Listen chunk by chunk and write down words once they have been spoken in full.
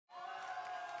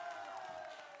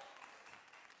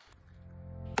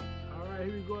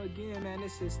Alright, here we go again, man.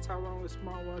 This is Tyrone with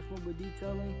Smartwatch Mobile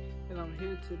Detailing, and I'm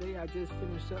here today. I just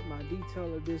finished up my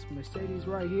detail of this Mercedes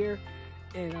right here,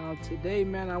 and today,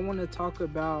 man, I want to talk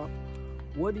about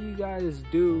what do you guys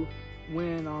do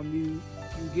when you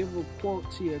give a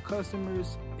quote to your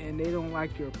customers and they don't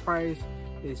like your price,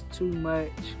 it's too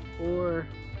much, or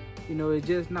it's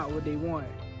just not what they want.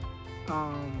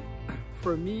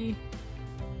 For me,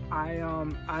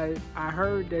 I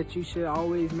heard that you should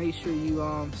always make sure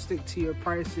you stick to your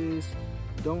prices.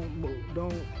 Don't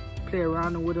play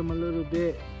around with them a little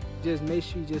bit. Just make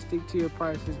sure you just stick to your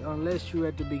prices unless you're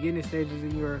at the beginning stages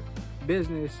in your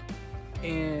business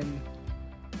and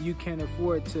you can't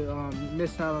afford to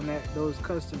miss out on those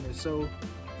customers. So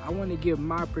I want to give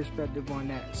my perspective on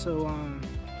that. So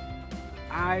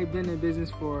I've been in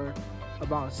business for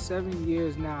about 7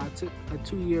 years now. I took a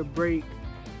 2-year break,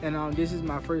 and this is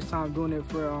my first time doing it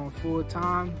for full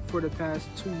time for the past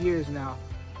 2 years now.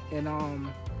 And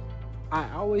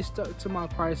I always stuck to my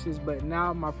prices, but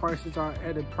now my prices are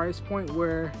at a price point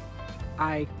where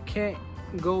I can't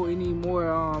go any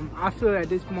more. I feel at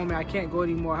this moment I can't go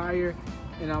any more higher,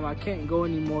 and I can't go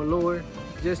any more lower,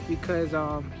 just because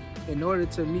in order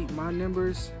to meet my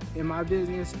numbers in my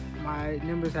business, my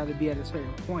numbers have to be at a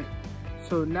certain point.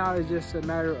 So now it's just a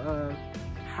matter of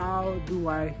how do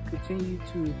I continue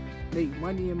to make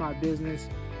money in my business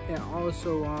and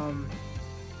also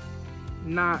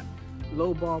not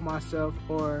lowball myself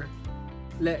or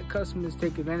let customers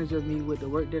take advantage of me with the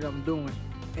work that I'm doing.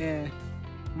 And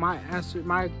my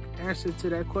answer to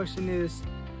that question is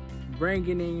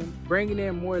bringing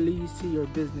in more leads to your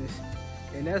business.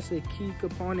 And that's a key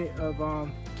component of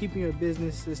keeping your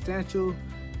business substantial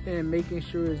and making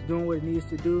sure it's doing what it needs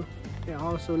to do, and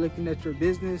also looking at your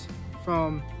business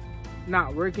from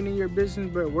not working in your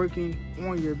business but working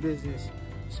on your business.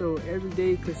 So every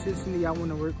day consistently I want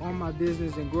to work on my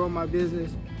business and grow my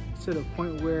business to the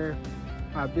point where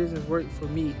my business works for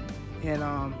me. And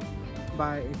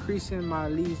by increasing my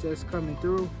leads that's coming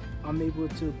through, I'm able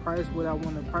to price what I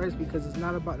want to price, because it's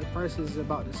not about the prices, it's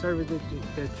about the service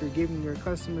that you're giving your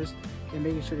customers and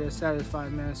making sure they're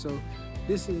satisfied, man. So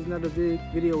this is another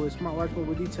video with Smartwatch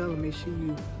Mobile Detailing. Make sure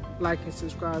you like and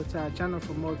subscribe to our channel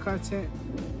for more content,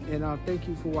 and thank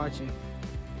you for watching.